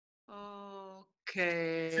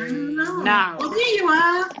Okay. I don't know. Now. Oh, there you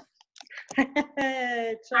are.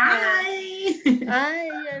 Ciao. Hi.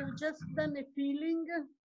 I've just done a peeling,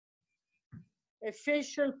 a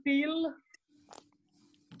facial peel.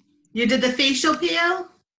 You did the facial peel?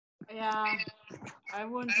 Yeah, I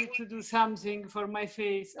wanted to do something for my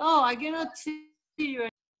face. Oh, I cannot see you.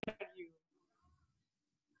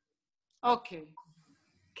 Okay.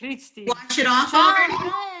 Christy. Wash it off Ciao, already?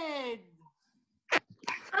 Fred.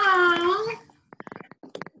 Oh.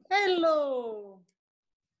 Hello.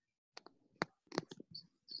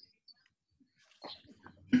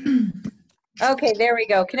 Okay, there we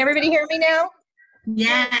go. Can everybody hear me now?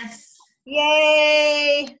 Yes.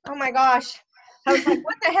 Yay! Oh my gosh. I was like,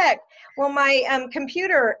 what the heck? Well, my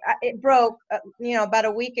computer, it broke, about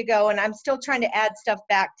a week ago, and I'm still trying to add stuff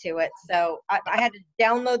back to it. So I had to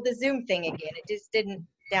download the Zoom thing again. It just didn't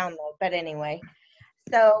download, but anyway.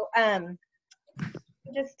 So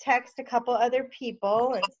just text a couple other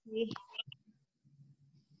people and see.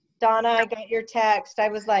 Donna, I got your text. I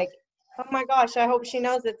was like, oh my gosh, I hope she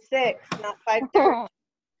knows it's 6, not 5:30.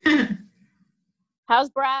 How's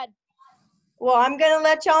Brad? Well, I'm going to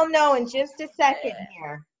let y'all know in just a second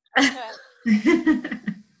here.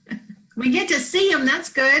 We get to see him. That's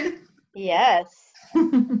good. Yes.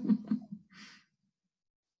 You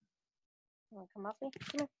want to come up here?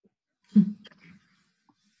 Come here.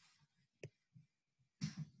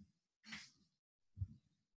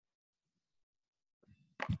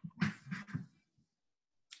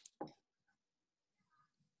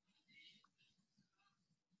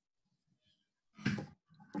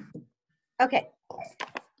 Okay.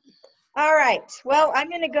 All right. Well, I'm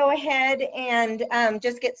going to go ahead and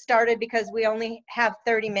just get started because we only have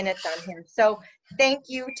 30 minutes on here. So thank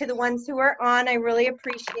you to the ones who are on. I really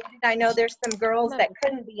appreciate it. I know there's some girls that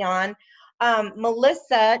couldn't be on.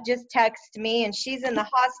 Melissa just texted me, and she's in the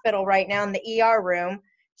hospital right now in the ER room.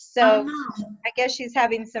 So I guess she's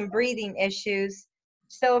having some breathing issues.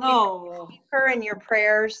 So if you could keep her in your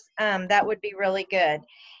prayers, that would be really good.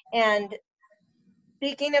 And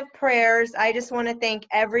speaking of prayers, I just want to thank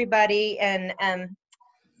everybody and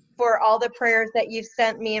for all the prayers that you've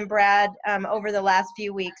sent me and Brad over the last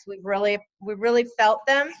few weeks. We really felt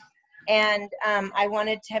them, and I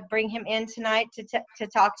wanted to bring him in tonight to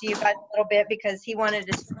talk to you guys a little bit because he wanted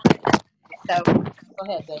to. So go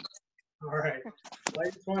ahead, Dave. All right. Well, I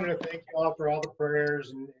just wanted to thank you all for all the prayers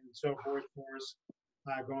and so forth for us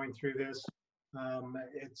going through this.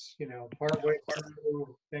 It's partway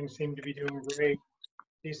through. Things seem to be doing great.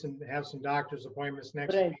 Have some doctor's appointments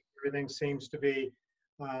next week. Everything seems to be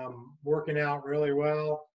working out really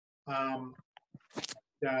well.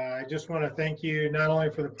 I just want to thank you not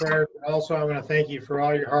only for the prayers, but also I want to thank you for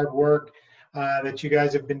all your hard work that you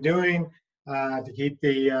guys have been doing to keep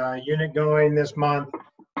the unit going this month.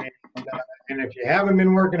 And if you haven't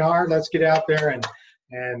been working hard, let's get out there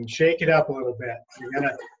and shake it up a little bit.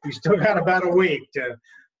 You still got about a week to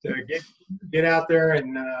get out there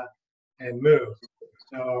and move.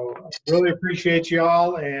 So really appreciate you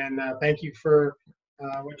all, and thank you for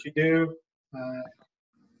what you do.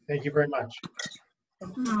 Thank you very much.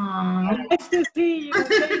 Aww. Nice to see you.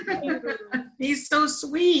 Thank you. He's so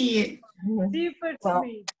sweet. Super Well,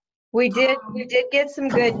 sweet. we did get some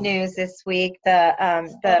good news this week. The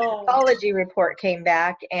pathology report came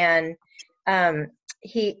back, and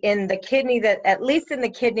he in the kidney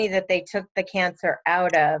that they took the cancer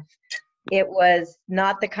out of, it was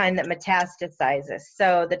not the kind that metastasizes.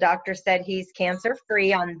 So the doctor said he's cancer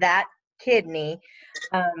free on that kidney,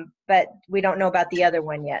 but we don't know about the other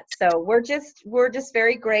one yet. So we're just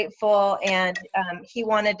very grateful, and he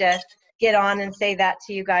wanted to get on and say that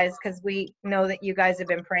to you guys because we know that you guys have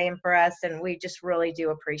been praying for us, and we just really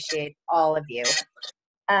do appreciate all of you.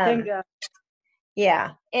 Thank God.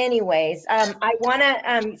 Yeah. Anyways, I want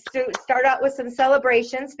to start out with some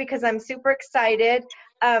celebrations because I'm super excited.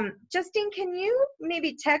 Justine, can you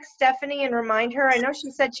maybe text Stephanie and remind her? I know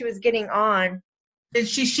she said she was getting on.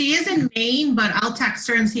 She is in Maine, but I'll text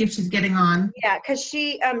her and see if she's getting on. Yeah, because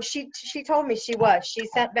she told me she was. She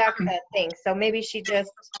sent back that thing, so maybe she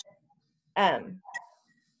just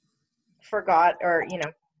forgot, or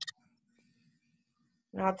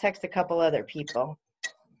I'll text a couple other people.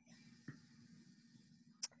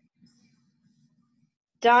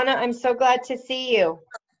 Donna, I'm so glad to see you.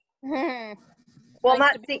 Well,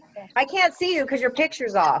 I can't see you because your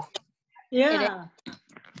picture's off. Yeah.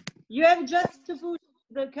 You have just to push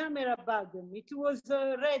the camera button. It was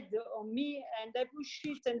red on me, and I push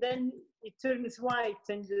it, and then it turns white,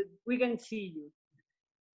 and we can see you.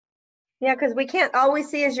 Yeah, because we can't. All we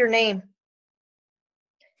see is your name.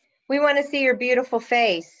 We want to see your beautiful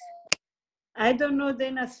face. I don't know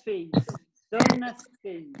Dana's face. Donna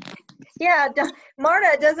Spain. Yeah,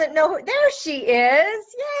 Marta doesn't know who, there she is.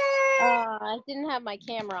 Yay! I didn't have my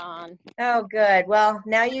camera on. Oh, good. Well,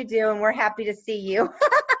 now you do, and we're happy to see you.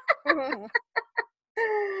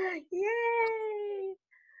 Yay!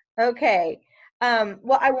 Okay.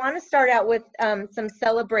 Well, I want to start out with some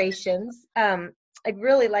celebrations. I'd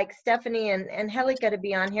really like Stephanie and Helika to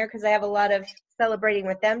be on here because I have a lot of celebrating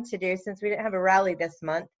with them to do since we didn't have a rally this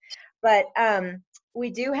month. But we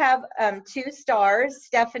do have 2 stars,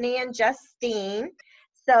 Stephanie and Justine.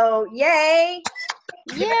 So yay!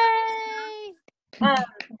 Yay!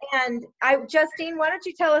 And Justine, why don't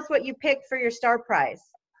you tell us what you picked for your star prize?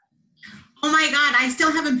 Oh my God, I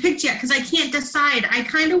still haven't picked yet because I can't decide. I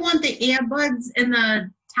kind of want the earbuds and the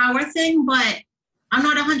tower thing, but I'm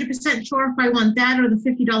not 100% sure if I want that or the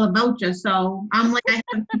 $50 voucher. So I'm like, I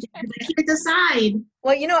haven't picked yet 'cause I can't decide.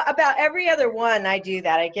 Well, you know, about every other one I do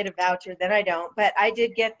that. I get a voucher, then I don't. But I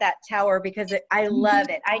did get that tower because I love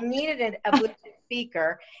it. I needed a Bluetooth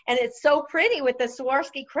speaker, and it's so pretty with the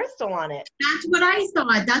Swarovski crystal on it. That's what I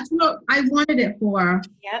thought. That's what I wanted it for.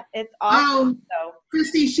 Yep, it's awesome. So.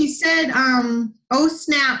 Christy, she said, oh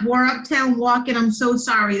snap, we're uptown walking. I'm so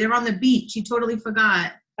sorry. They're on the beach. She totally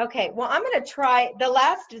forgot. Okay, well, I'm going to try. The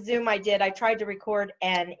last Zoom I did, I tried to record,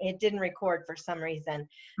 and it didn't record for some reason.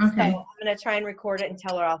 Okay. So I'm going to try and record it and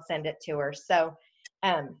tell her I'll send it to her. So,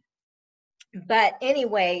 but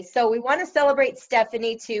anyway, so we want to celebrate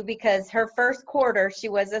Stephanie, too, because her first quarter, she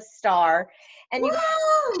was a star. And you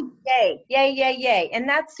guys, yay, yay, yay, yay. And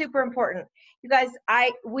that's super important. You guys,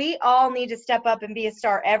 we all need to step up and be a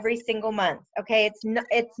star every single month, okay?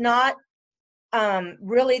 It's not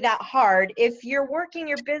really that hard if you're working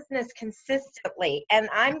your business consistently. And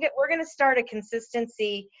we're going to start a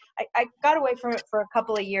consistency. I got away from it for a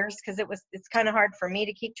couple of years because it's kind of hard for me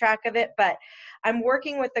to keep track of it, but I'm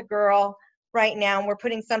working with a girl right now, and we're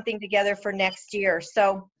putting something together for next year.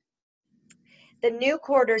 So the new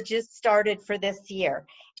quarter just started for this year,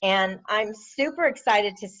 and I'm super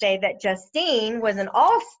excited to say that Justine was an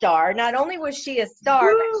all-star. Not only was she a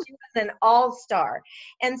star, but she was an all-star.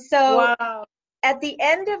 And so Wow. at the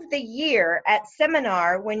end of the year at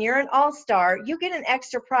seminar, when you're an all-star, you get an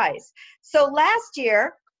extra prize. So last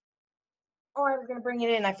year, I was going to bring it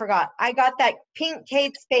in. I forgot. I got that pink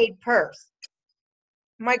Kate Spade purse.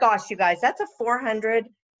 My gosh, you guys, that's a $400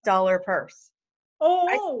 purse.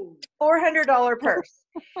 Oh, $400 purse.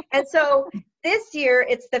 And so this year,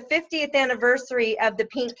 it's the 50th anniversary of the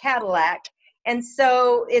pink Cadillac. And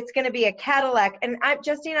so it's going to be a Cadillac. And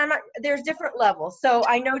Justine, there's different levels. So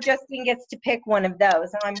I know Justine gets to pick one of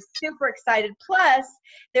those. And I'm super excited. Plus,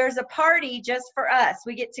 there's a party just for us.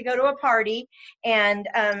 We get to go to a party, and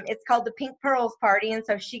it's called the Pink Pearls Party. And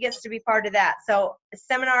so she gets to be part of that. So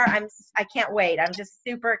seminar, I can't wait. I'm just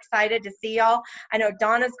super excited to see y'all. I know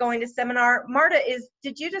Donna's going to seminar. Marta,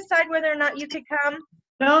 did you decide whether or not you could come?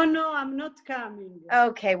 no, I'm not coming.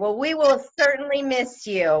 Okay, well, we will certainly miss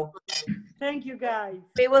you. Thank you, guys.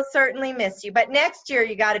 We will certainly miss you. But next year,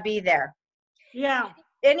 you got to be there. Yeah.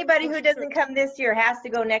 Anybody who doesn't come this year has to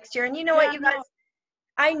go next year. And you know what, you guys? No.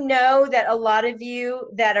 I know that a lot of you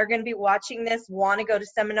that are going to be watching this want to go to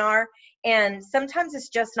seminar, and sometimes it's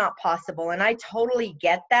just not possible. And I totally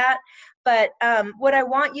get that. But what I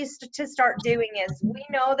want you to start doing is, we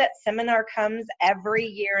know that seminar comes every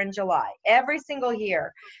year in July, every single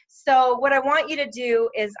year. So what I want you to do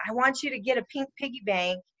is, I want you to get a pink piggy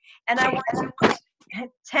bank, and I want you to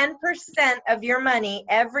put 10% of your money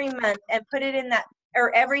every month and put it in that,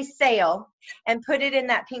 or every sale, and put it in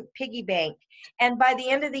that pink piggy bank. And by the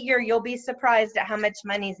end of the year, you'll be surprised at how much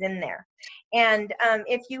money's in there. And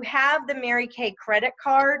if you have the Mary Kay credit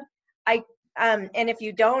card, and if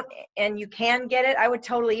you don't and you can get it, I would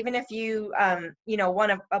totally, even if you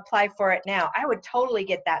want to apply for it now, I would totally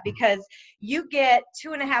get that, because you get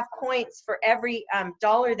 2.5 points for every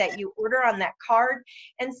dollar that you order on that card.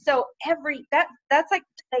 And so that's like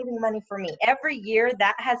saving money for me. Every year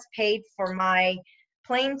that has paid for my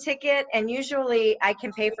plane ticket, and usually I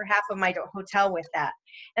can pay for half of my hotel with that.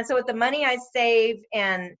 And so with the money I save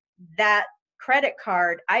and that credit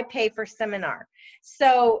card, I pay for seminar.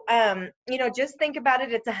 So, just think about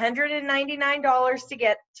it. It's $199 to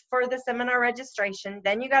get for the seminar registration.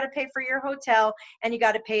 Then you got to pay for your hotel, and you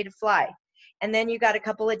got to pay to fly. And then you got a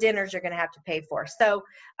couple of dinners you're going to have to pay for. So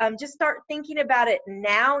just start thinking about it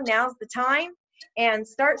now. Now's the time. And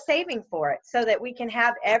start saving for it so that we can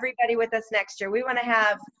have everybody with us next year. We want to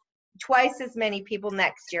have twice as many people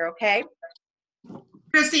next year, okay?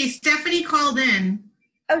 Christy, Stephanie called in.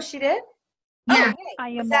 Oh, she did? Yeah. Oh, yay. I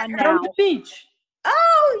Was am that on her? now. From the beach.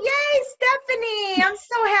 Oh, yay, Stephanie. I'm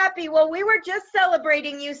so happy. Well, we were just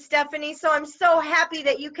celebrating you, Stephanie, so I'm so happy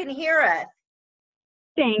that you can hear us.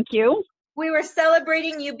 Thank you. We were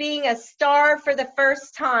celebrating you being a star for the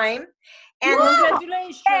first time. And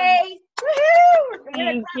Congratulations. yay! Woohoo! We're gonna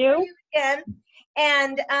Thank clap for you. again.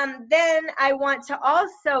 And then I want to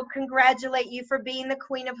also congratulate you for being the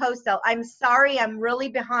Queen of Wholesale. I'm sorry, I'm really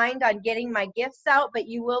behind on getting my gifts out, but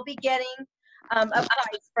you will be getting a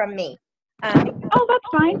prize from me. Oh, that's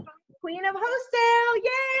fine. Queen of Wholesale,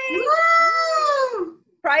 yay! Woo!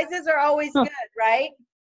 Prizes are always good, right?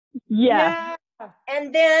 Yes. Yeah.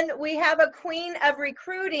 And then we have a queen of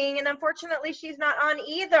recruiting, and unfortunately she's not on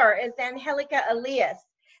either, is Angelica Elias.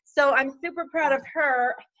 So I'm super proud of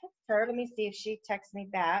her. I text her, let me see if she texts me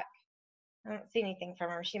back. I don't see anything from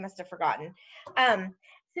her, she must have forgotten.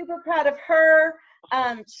 Super proud of her.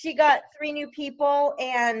 She got 3 new people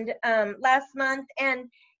and last month. And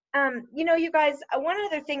you know, you guys, one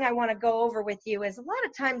other thing I want to go over with you is a lot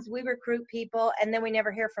of times we recruit people and then we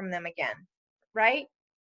never hear from them again, right?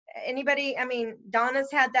 Anybody? I mean,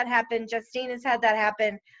 Donna's had that happen. Justine has had that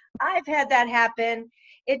happen. I've had that happen.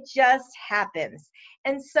 It just happens.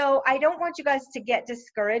 And so I don't want you guys to get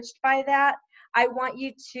discouraged by that. I want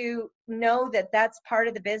you to know that that's part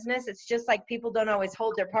of the business. It's just like people don't always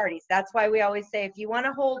hold their parties. That's why we always say, if you want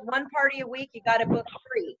to hold 1 party a week, you got to book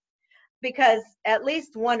 3, because at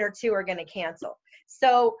least 1 or 2 are going to cancel.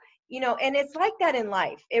 So, you know, and it's like that in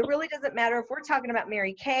life. It really doesn't matter if we're talking about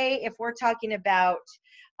Mary Kay, if we're talking about,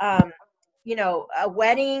 you know, a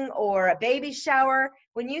wedding or a baby shower.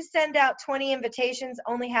 When you send out 20 invitations,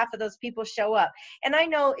 only half of those people show up. And I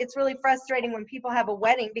know it's really frustrating when people have a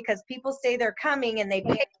wedding because people say they're coming and they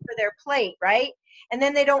pay for their plate, right? And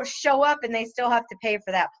then they don't show up and they still have to pay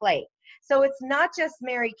for that plate. So it's not just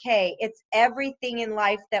Mary Kay, it's everything in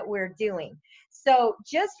life that we're doing. So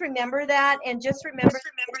just remember that, and just remember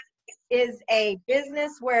is a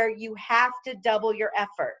business where you have to double your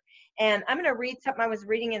effort. And I'm going to read something I was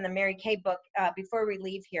reading in the Mary Kay book before we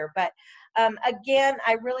leave here. But again,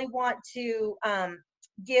 I really want to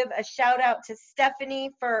give a shout out to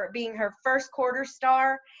Stephanie for being her first quarter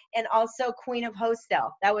star, and also Queen of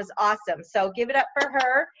Wholesale. That was awesome. So give it up for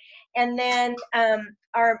her. And then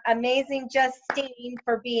our amazing Justine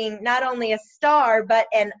for being not only a star, but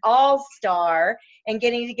an all-star, and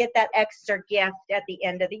getting to get that extra gift at the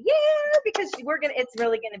end of the year, because it's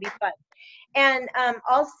really gonna be fun. And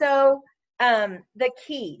also the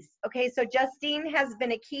keys. Okay, so Justine has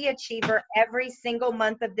been a key achiever every single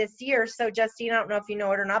month of this year. So Justine, I don't know if you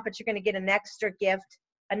know it or not, but you're gonna get an extra gift,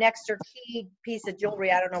 an extra key piece of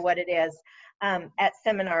jewelry, I don't know what it is, at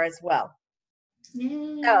seminar as well.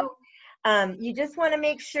 Yay. So you just want to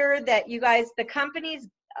make sure that you guys, the company's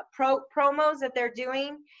promos that they're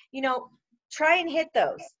doing, you know, try and hit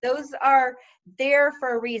those. Those are there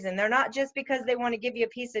for a reason. They're not just because they want to give you a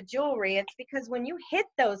piece of jewelry. It's because when you hit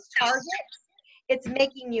those targets, it's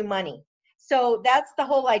making you money. So that's the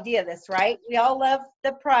whole idea of this, right? We all love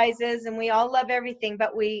the prizes and we all love everything,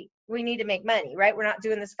 but we need to make money, right? We're not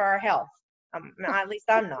doing this for our health. At least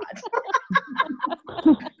I'm not.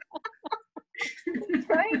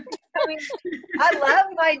 Right? I mean, I love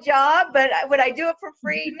my job, but would I do it for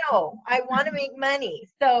free? No, I want to make money.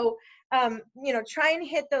 So, you know, try and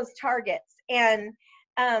hit those targets. And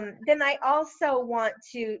then I also want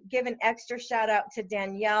to give an extra shout out to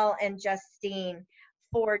Danielle and Justine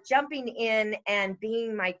for jumping in and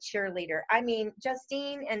being my cheerleader. I mean,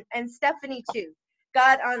 Justine and Stephanie too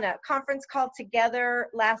got on a conference call together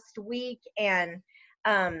last week and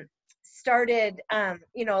started,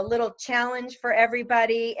 you know, a little challenge for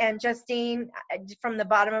everybody. And Justine, from the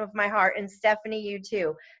bottom of my heart, and Stephanie, you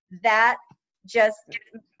too, that just,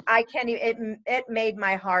 I can't even, it made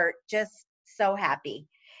my heart just so happy.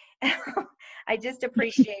 I just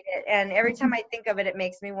appreciate it. And every time I think of it, it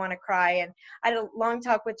makes me want to cry. And I had a long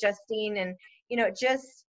talk with Justine, and, you know,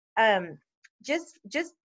 just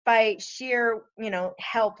by sheer, you know,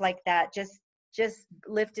 help like that, just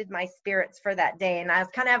lifted my spirits for that day. And I was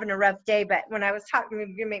kind of having a rough day, but when I was talking, you're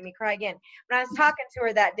gonna make me cry again. When I was talking to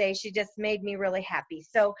her that day, she just made me really happy.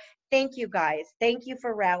 So thank you guys. Thank you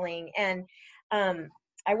for rallying. And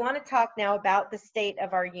I want to talk now about the state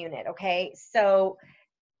of our unit. Okay. So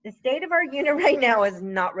the state of our unit right now is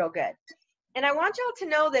not real good. And I want y'all to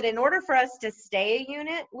know that in order for us to stay a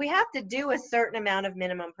unit, we have to do a certain amount of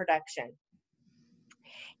minimum production.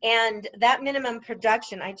 And that minimum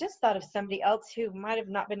production, I just thought of somebody else who might have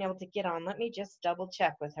not been able to get on. Let me just double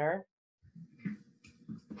check with her.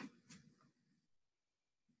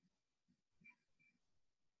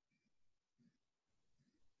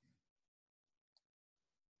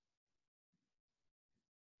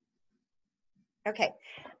 Okay.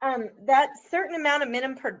 That certain amount of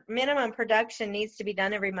minimum production needs to be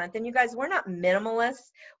done every month. And you guys, we're not minimalists.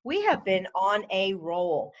 We have been on a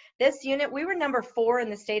roll. This unit, we were number 4 in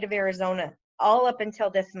the state of Arizona all up until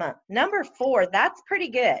this month. Number 4, that's pretty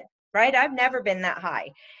good, right? I've never been that high.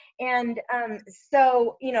 And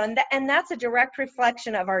so, you know, and that's a direct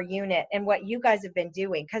reflection of our unit and what you guys have been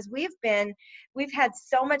doing, because we've had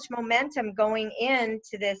so much momentum going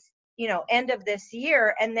into this, you know, end of this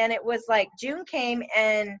year. And then it was like June came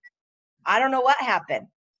and I don't know what happened.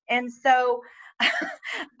 And so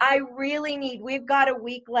we've got a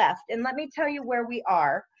week left. And let me tell you where we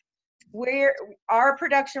are. Our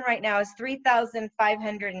production right now is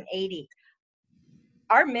 3,580.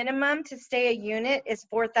 Our minimum to stay a unit is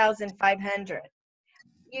 4,500.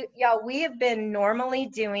 Y'all, we have been normally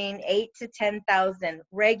doing 8 to 10,000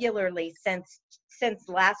 regularly since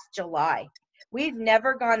last July. We've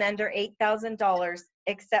never gone under $8,000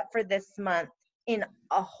 except for this month in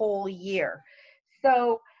a whole year.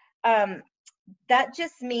 So that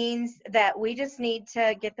just means that we just need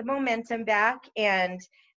to get the momentum back, and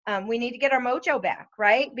we need to get our mojo back,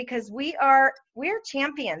 right? Because we're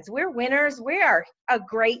champions, we're winners, we are a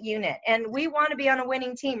great unit, and we want to be on a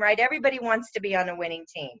winning team, right? Everybody wants to be on a winning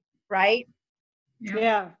team, right?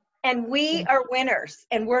 Yeah. And we are winners,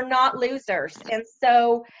 and we're not losers. And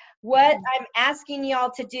so what I'm asking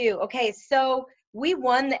y'all to do, okay, so we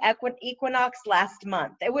won the Equinox last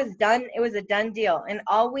month. It was done. It was a done deal. And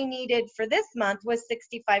all we needed for this month was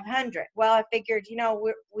 6,500. Well, I figured, you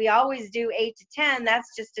know, we always do 8 to 10.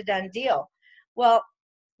 That's just a done deal. Well,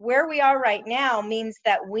 where we are right now means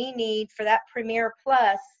that we need for that Premier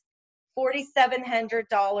Plus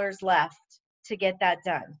 $4,700 left to get that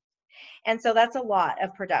done. And so that's a lot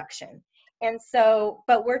of production. And so,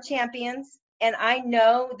 but we're champions, and I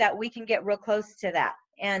know that we can get real close to that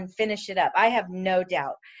and finish it up. I have no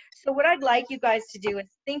doubt. So what I'd like you guys to do is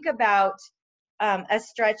think about a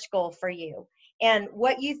stretch goal for you and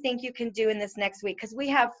what you think you can do in this next week, because we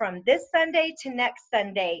have from this Sunday to next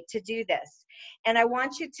Sunday to do this. And I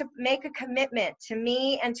want you to make a commitment to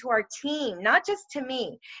me and to our team, not just to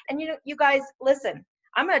me. And you guys, listen,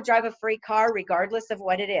 I'm going to drive a free car regardless of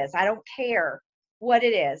what it is. I don't care what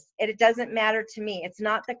it is. It doesn't matter to me. It's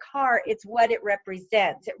not the car, it's what it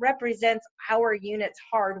represents. It represents our unit's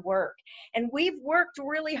hard work. And we've worked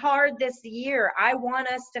really hard this year. I want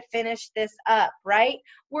us to finish this up, right?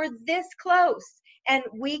 We're this close and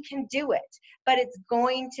we can do it, but it's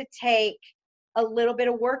going to take a little bit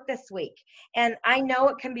of work this week. And I know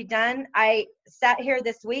it can be done. I sat here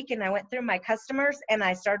this week and I went through my customers and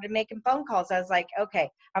I started making phone calls. I was like, okay,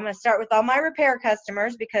 I'm going to start with all my repair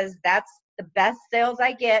customers because that's the best sales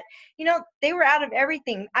I get. You know, they were out of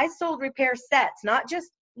everything. I sold repair sets, not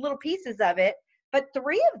just little pieces of it, but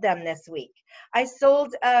 3 of them this week. I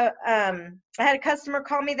sold, I had a customer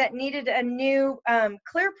call me that needed a new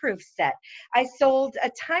Clearproof set. I sold a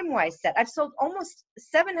TimeWise set. I've sold almost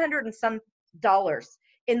 $700 and some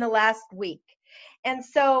in the last week. And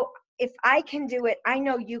so if I can do it, I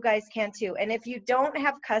know you guys can too. And if you don't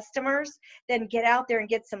have customers, then get out there and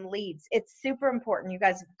get some leads. It's super important. You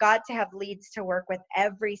guys have got to have leads to work with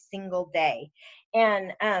every single day.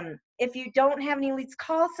 And if you don't have any leads,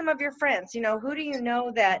 call some of your friends. You know, who do you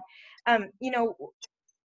know that, you know,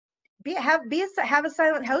 have a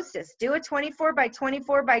silent hostess. Do a 24 by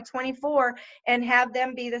 24 by 24 and have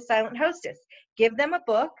them be the silent hostess. Give them a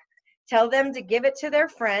book. Tell them to give it to their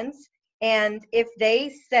friends, and if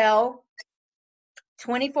they sell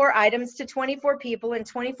 24 items to 24 people in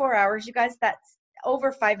 24 hours, you guys, that's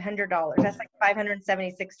over $500. That's like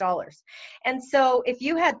 $576. And so if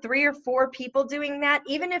you had 3 or 4 people doing that,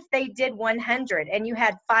 even if they did 100 and you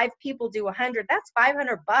had 5 people do 100, that's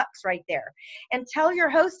 $500 right there. And tell your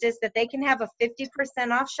hostess that they can have a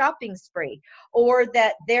 50% off shopping spree, or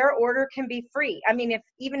that their order can be free. I mean,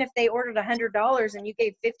 even if they ordered $100 and you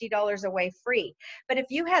gave $50 away free. But if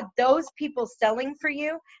you had those people selling for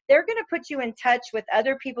you, they're going to put you in touch with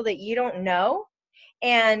other people that you don't know.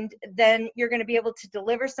 And then you're going to be able to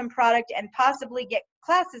deliver some product and possibly get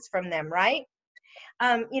classes from them, right?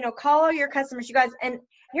 You know, call all your customers, you guys. And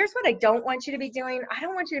here's what I don't want you to be doing. I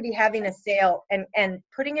don't want you to be having a sale and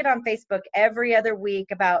putting it on Facebook every other week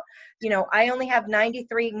about, you know, I only have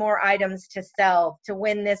 93 more items to sell to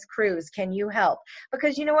win this cruise. Can you help?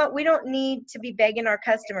 Because you know what? We don't need to be begging our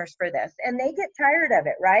customers for this. And they get tired of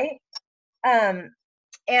it, right?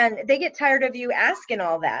 And they get tired of you asking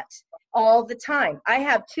all that all the time. I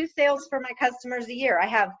have 2 sales for my customers a year. I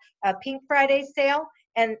have a Pink Friday sale,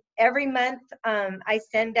 and every month I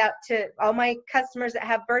send out to all my customers that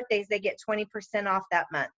have birthdays, they get 20% off that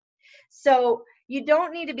month. So you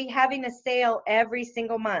don't need to be having a sale every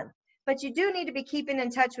single month, but you do need to be keeping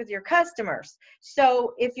in touch with your customers.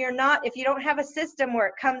 So if you don't have a system where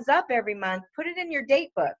it comes up every month, put it in your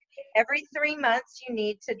date book. Every 3 months, you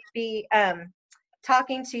need to be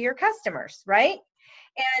talking to your customers, right?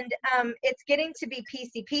 And it's getting to be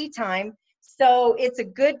PCP time. So it's a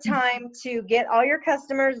good time to get all your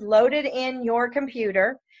customers loaded in your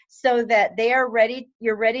computer so that you're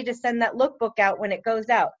ready to send that lookbook out when it goes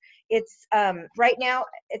out. It's right now,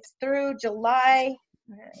 it's through July,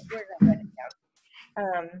 where did I write it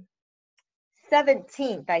down?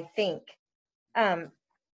 17th, I think.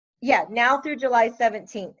 Yeah, now through July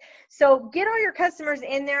 17th. So get all your customers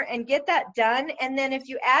in there and get that done. And then if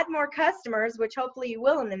you add more customers, which hopefully you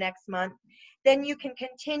will in the next month, then you can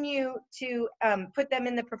continue to put them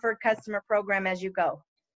in the preferred customer program as you go.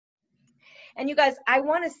 And you guys, I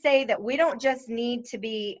want to say that we don't just need to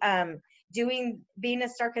be being a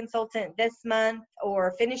star consultant this month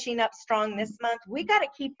or finishing up strong this month. We got to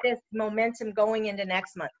keep this momentum going into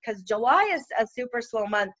next month, because July is a super slow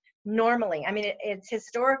month normally. I mean, it's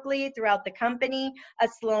historically throughout the company a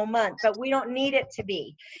slow month, but we don't need it to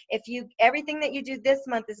be. Everything that you do this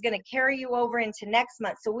month is going to carry you over into next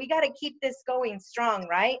month. So we got to keep this going strong,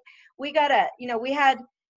 right? We got to, we had,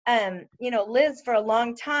 Liz for a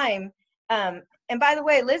long time. And by the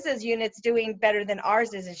way, Liz's unit's doing better than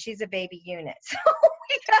ours is, and she's a baby unit. So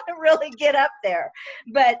we got to really get up there.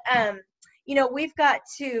 But, we've got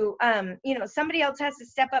to, somebody else has to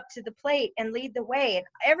step up to the plate and lead the way. And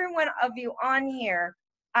every one of you on here,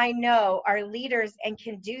 I know, are leaders and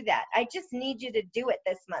can do that. I just need you to do it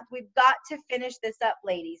this month. We've got to finish this up,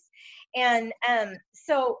 ladies. And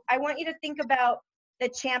so I want you to think about the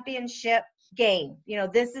championship game.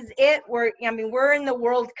 This is it. We're in the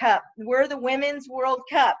World Cup. We're the Women's World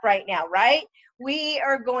Cup right now, right? We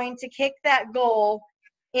are going to kick that ball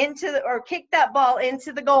into the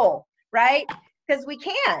goal, right? Because we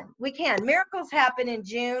can. Miracles happen in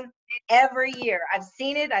June every year. I've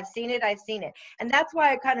seen it. And that's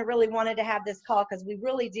why I kind of really wanted to have this call, because we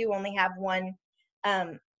really do only have one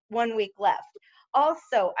week left.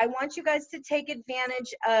 Also, I want you guys to take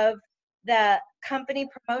advantage of the company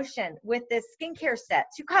promotion with this skincare set.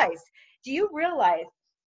 You guys, do you realize,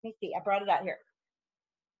 let me see, I brought it out here.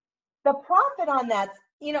 The profit on that,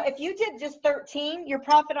 if you did just 13, your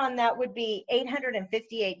profit on that would be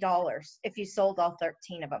 $858 if you sold all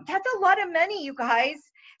 13 of them. That's a lot of money, you guys.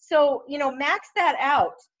 So, max that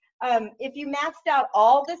out. If you maxed out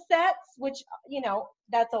all the sets, which,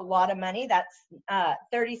 that's a lot of money. That's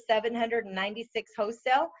 $3,796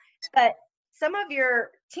 wholesale. But some of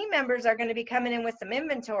your team members are going to be coming in with some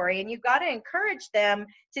inventory, and you've got to encourage them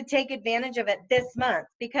to take advantage of it this month,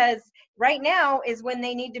 because right now is when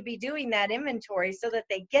they need to be doing that inventory so that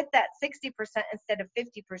they get that 60% instead of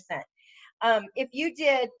 50%. If you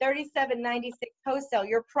did $3,796 wholesale,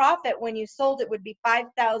 your profit when you sold it would be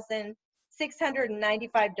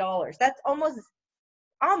 $5,695. That's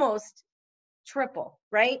almost triple,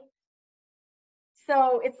 right?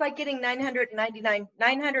 So it's like getting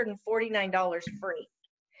 $949 free.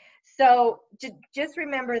 So just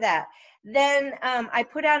remember that. Then I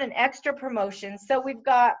put out an extra promotion. So we've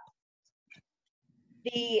got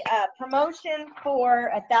the promotion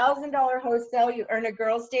for $1,000 wholesale. You earn a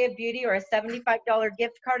Girls' Day of Beauty or a $75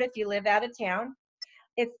 gift card if you live out of town.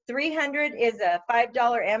 If $300 is a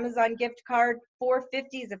 $5 Amazon gift card,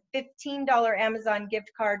 $450 is a $15 Amazon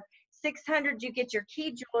gift card. $600, you get your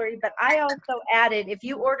key jewelry, but I also added, if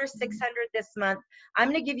you order $600 this month, I'm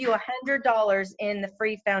going to give you $100 in the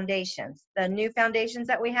free foundations, the new foundations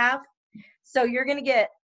that we have. So you can get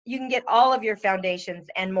all of your foundations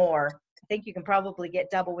and more. I think you can probably get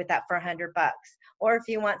double with that for $100. Or if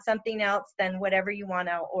you want something else, then whatever you want,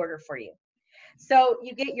 I'll order for you. So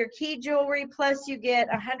you get your key jewelry, plus you get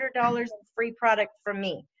 $100 in free product from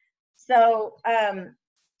me. So,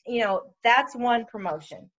 that's one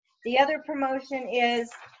promotion. The other promotion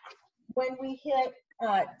is when we hit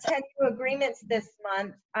 10 new agreements this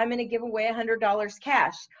month, I'm going to give away $100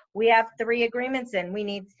 cash. We have 3 agreements in. We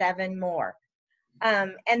need 7 more.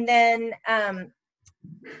 And then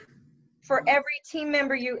for every team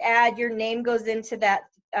member you add, your name goes into that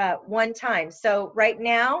one time. So right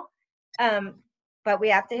now, but we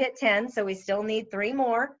have to hit 10, so we still need 3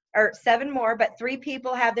 more. Or 7 more, but 3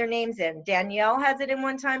 people have their names in. Danielle has it in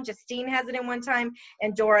one time, Justine has it in one time,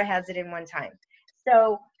 and Dora has it in one time.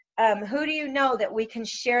 So who do you know that we can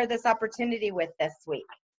share this opportunity with this week?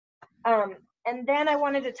 And then I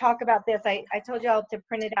wanted to talk about this. I told y'all to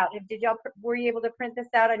print it out. Were you able to print this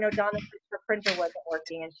out? I know Donna's printer wasn't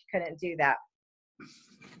working and she couldn't do that.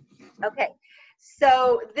 Okay,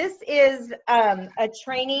 so this is a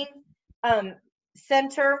training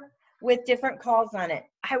center with different calls on it.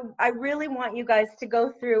 I really want you guys to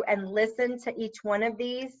go through and listen to each one of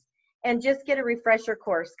these and just get a refresher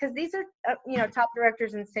course, because these are top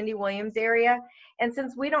directors in Cindy Williams area. And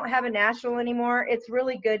since we don't have a national anymore, it's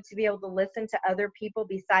really good to be able to listen to other people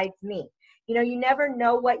besides me. You never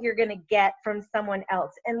know what you're going to get from someone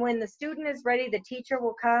else. And when the student is ready, the teacher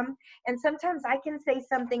will come. And sometimes I can say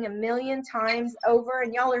something a million times over,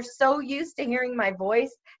 and y'all are so used to hearing my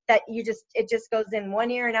voice that it just goes in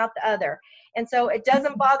one ear and out the other. And so it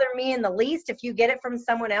doesn't bother me in the least. If you get it from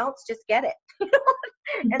someone else, just get it.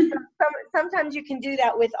 And so sometimes you can do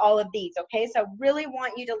that with all of these. Okay, so I really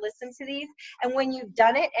want you to listen to these. And when you've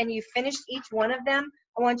done it and you've finished each one of them,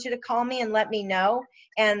 I want you to call me and let me know,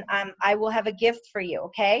 and I will have a gift for you,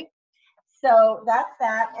 okay? So that's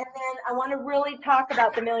that. And then I want to really talk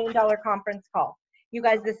about the $1 Million Conference Call. You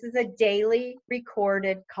guys, this is a daily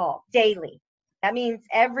recorded call, daily. That means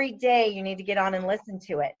every day you need to get on and listen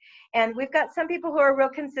to it. And we've got some people who are real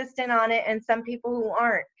consistent on it and some people who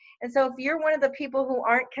aren't. And so if you're one of the people who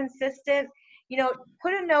aren't consistent,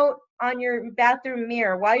 put a note on your bathroom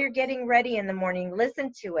mirror while you're getting ready in the morning,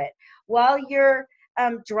 listen to it. While you're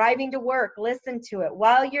driving to work, listen to it.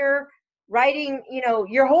 While you're riding,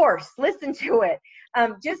 your horse, listen to it.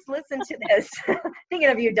 Just listen to this. Thinking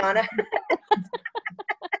of you, Donna.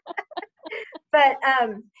 But,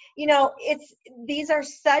 these are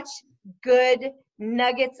such good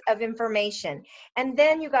nuggets of information. And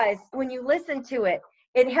then you guys, when you listen to it,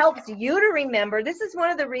 it helps you to remember. This is one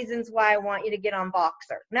of the reasons why I want you to get on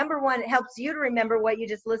Voxer. Number one, it helps you to remember what you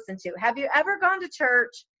just listened to. Have you ever gone to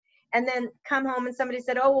church and then come home and somebody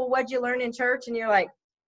said, oh, well, what'd you learn in church? And you're like,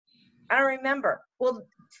 I don't remember. Well,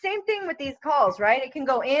 same thing with these calls, right? It can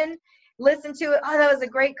go in, listen to it. Oh, that was a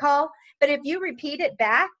great call. But if you repeat it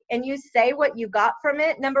back and you say what you got from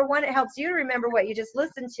it, number one, it helps you to remember what you just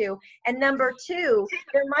listened to. And number two,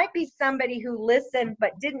 there might be somebody who listened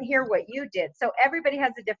but didn't hear what you did. So everybody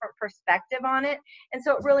has a different perspective on it. And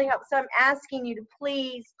so it really helps. So I'm asking you to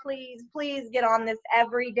please, please, please get on this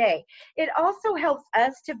every day. It also helps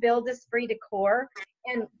us to build esprit de corps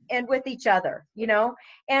and with each other,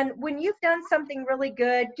 and when you've done something really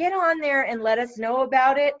good, get on there and let us know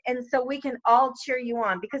about it. And so we can all cheer you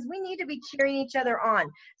on, because we need to be cheering each other on,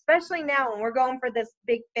 especially now when we're going for this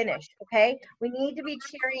big finish. Okay. We need to be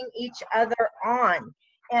cheering each other on.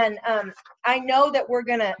 And I know we're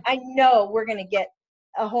going to get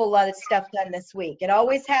a whole lot of stuff done this week. It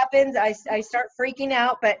always happens. I start freaking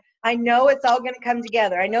out, but I know it's all going to come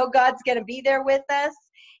together. I know God's going to be there with us.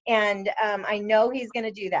 And I know he's going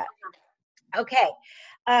to do that. Okay.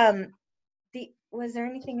 Was there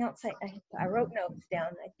anything else? I wrote notes down.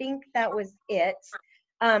 I think that was it.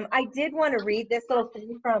 I did want to read this little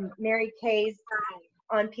thing from Mary Kay's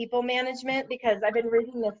on people management, because I've been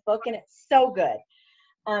reading this book and it's so good.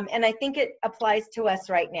 And I think it applies to us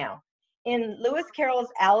right now. In Lewis Carroll's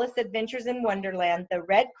Alice Adventures in Wonderland, the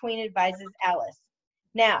Red Queen advises Alice,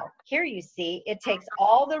 now, here you see, it takes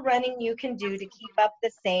all the running you can do to keep up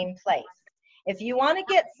the same place. If you want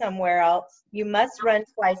to get somewhere else, you must run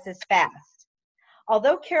twice as fast.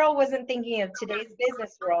 Although Carroll wasn't thinking of today's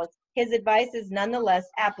business world, his advice is nonetheless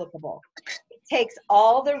applicable. It takes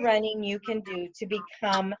all the running you can do to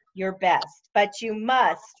become your best, but you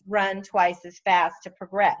must run twice as fast to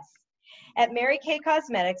progress. At Mary Kay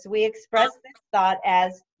Cosmetics, we express this thought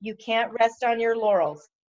as, you can't rest on your laurels,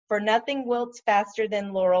 for nothing wilts faster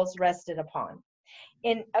than laurels rested upon.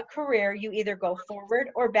 In a career, you either go forward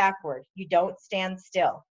or backward. You don't stand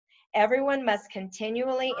still. Everyone must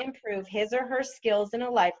continually improve his or her skills in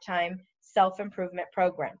a lifetime self-improvement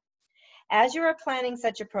program. As you are planning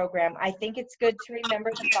such a program, I think it's good to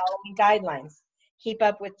remember the following guidelines. Keep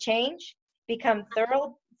up with change, become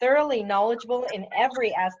thoroughly knowledgeable in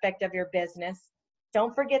every aspect of your business.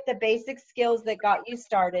 Don't forget the basic skills that got you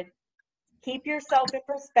started. Keep yourself in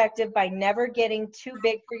perspective by never getting too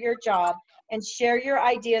big for your job, and share your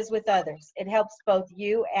ideas with others. It helps both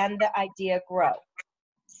you and the idea grow.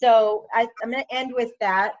 So I'm going to end with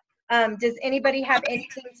that. Does anybody have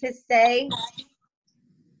anything to say?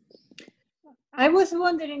 I was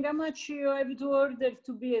wondering how much you have to order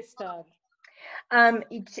to be a star.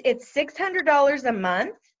 It's $600 a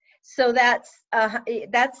month. So that's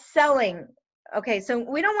selling. Okay, so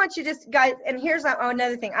we don't want you just guys, and here's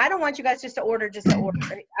another thing. I don't want you guys just to order.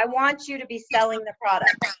 I want you to be selling the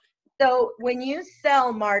product. So when you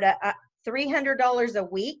sell, Marta, $300 a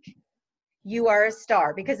week, you are a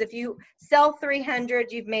star. Because if you sell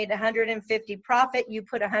 300, you've made 150 profit, you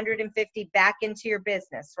put 150 back into your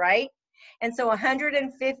business, right? And so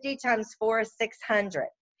 150 times 4 is 600.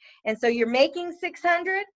 And so you're making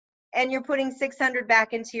 600 and you're putting 600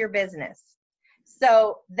 back into your business.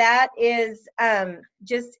 So that is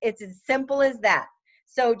it's as simple as that.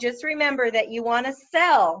 So just remember that you want to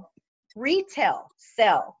sell, retail,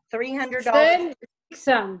 sell $300. Then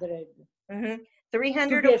 600. Mm-hmm. To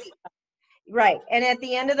 300 get Right. And at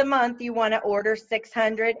the end of the month, you want to order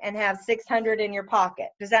 600 and have 600 in your pocket.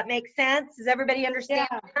 Does that make sense? Does everybody understand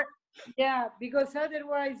Yeah. that? Yeah, because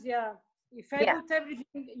otherwise, yeah, if I Yeah. put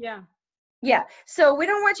everything, yeah. Yeah. So we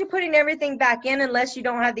don't want you putting everything back in unless you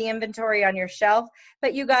don't have the inventory on your shelf.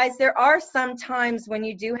 But you guys, there are some times when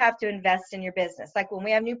you do have to invest in your business. Like when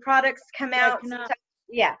we have new products come out. Like now.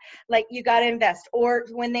 Yeah, like you got to invest. Or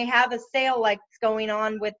when they have a sale like going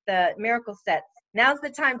on with the miracle sets, now's the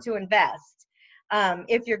time to invest.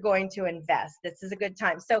 If you're going to invest, this is a good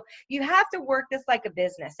time. So you have to work this like a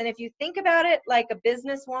business. And if you think about it like a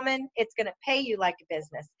businesswoman, it's going to pay you like a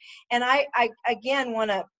business. And I again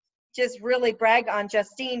want to just really brag on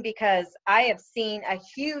Justine, because I have seen a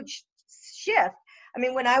huge shift. I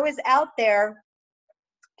mean, when I was out there,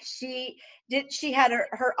 she had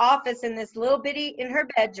her office in this little bitty in her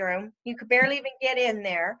bedroom. You could barely even get in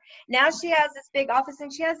there. Now she has this big office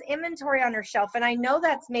and she has inventory on her shelf. And I know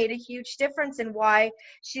that's made a huge difference in why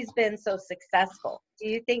she's been so successful. Do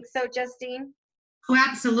you think so, Justine? Oh,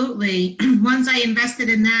 absolutely. Once I invested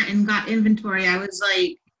in that and got inventory, I was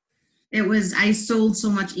like, I sold so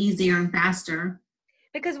much easier and faster.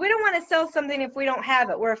 Because we don't want to sell something if we don't have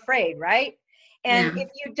it. We're afraid, right? And Yeah. if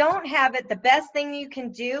you don't have it, the best thing you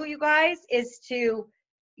can do, you guys, is to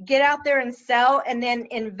get out there and sell and then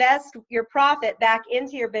invest your profit back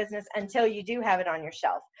into your business until you do have it on your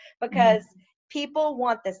shelf. Because people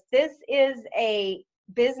want this. This is a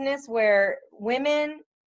business where women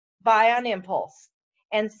buy on impulse.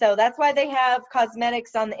 And so that's why they have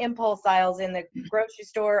cosmetics on the impulse aisles in the grocery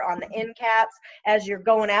store, on the end caps, as you're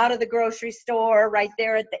going out of the grocery store, right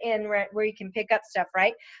there at the end where you can pick up stuff,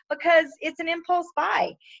 right? Because it's an impulse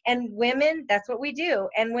buy. And women, that's what we do.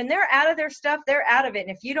 And when they're out of their stuff, they're out of it. And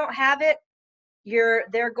if you don't have it,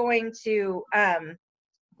 they're going to,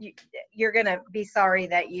 you're going to be sorry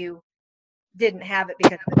that you didn't have it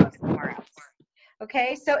because it was somewhere else.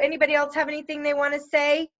 Okay, so anybody else have anything they want to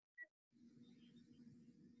say?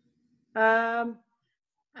 I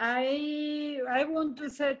want to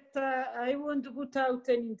I want to put out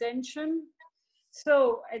an intention.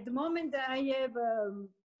 So at the moment I have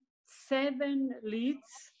 7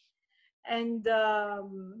 leads, and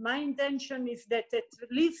my intention is that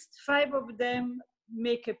at least 5 of them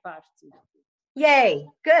make a party. Yay,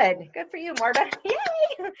 good for you, Marta.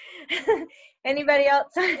 Yay. Anybody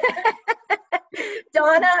else?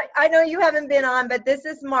 Donna, I know you haven't been on, but this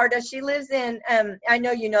is Marta. She lives in I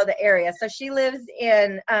know you know the area, so she lives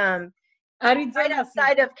in Arizona right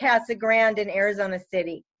outside of Casa Grande in Arizona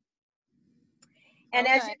City. And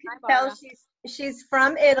as you can tell, she's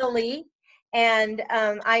from Italy. And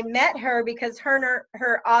I met her because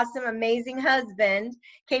her awesome, amazing husband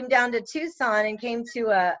came down to Tucson and came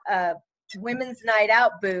to a women's night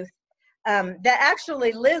out booth that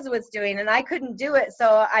actually Liz was doing, and I couldn't do it,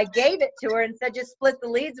 so I gave it to her and said, just split the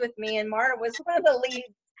leads with me, and Marta was one of the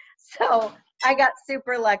leads. So I got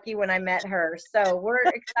super lucky when I met her. So we're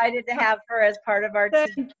excited to have her as part of our team.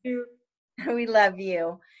 Thank you. We love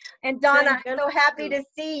you. And Donna, I'm so happy to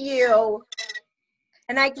see you.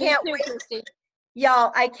 And I can't wait. Christy.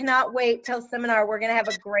 Y'all, I cannot wait till seminar. We're going to have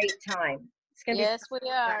a great time. It's going to Yes, we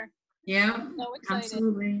are. Yeah, So excited.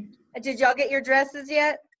 absolutely. Did y'all get your dresses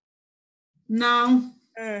yet? No.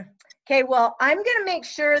 Okay, well, I'm going to make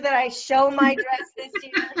sure that I show my dress this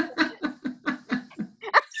year.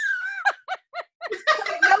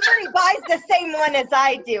 Nobody buys the same one as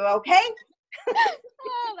I do, okay?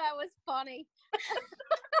 Oh, that was funny.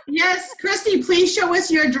 Yes, Christy, please show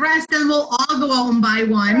us your dress, then we'll all go out and buy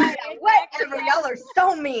one. Right, whatever, y'all are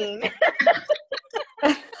so mean.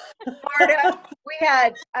 Marta, we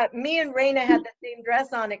had, me and Raina had the same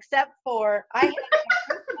dress on, except for I had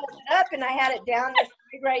it up and I had it down this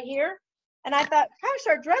side right here. And I thought, gosh,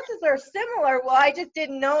 our dresses are similar. Well, I just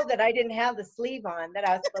didn't know that I didn't have the sleeve on that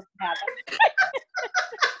I was supposed to have.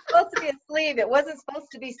 Supposed to be a sleeve. It wasn't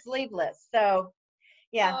supposed to be sleeveless. So,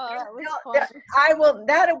 yeah. Oh, that was fun.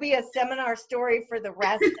 That'll be a seminar story for the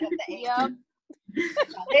rest of the Yep.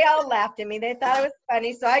 They all laughed at me. They thought it was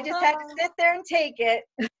funny. So I just had to sit there and take it.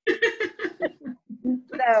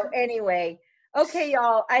 So anyway, okay,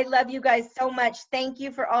 y'all, I love you guys so much. Thank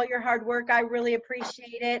you for all your hard work. I really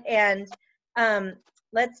appreciate it. And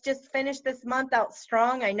let's just finish this month out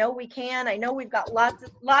strong. I know we can. I know we've got lots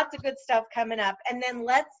of good stuff coming up. And then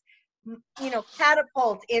let's,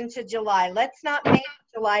 catapult into July. Let's not make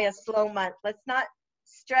July a slow month. Let's not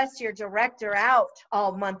stress your director out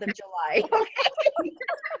all month of July.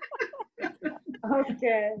 Okay.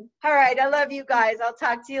 Okay. All right, I love you guys. I'll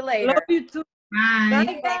talk to you later. Love you too.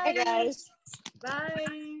 Bye. Bye, Bye, guys.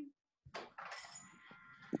 Bye.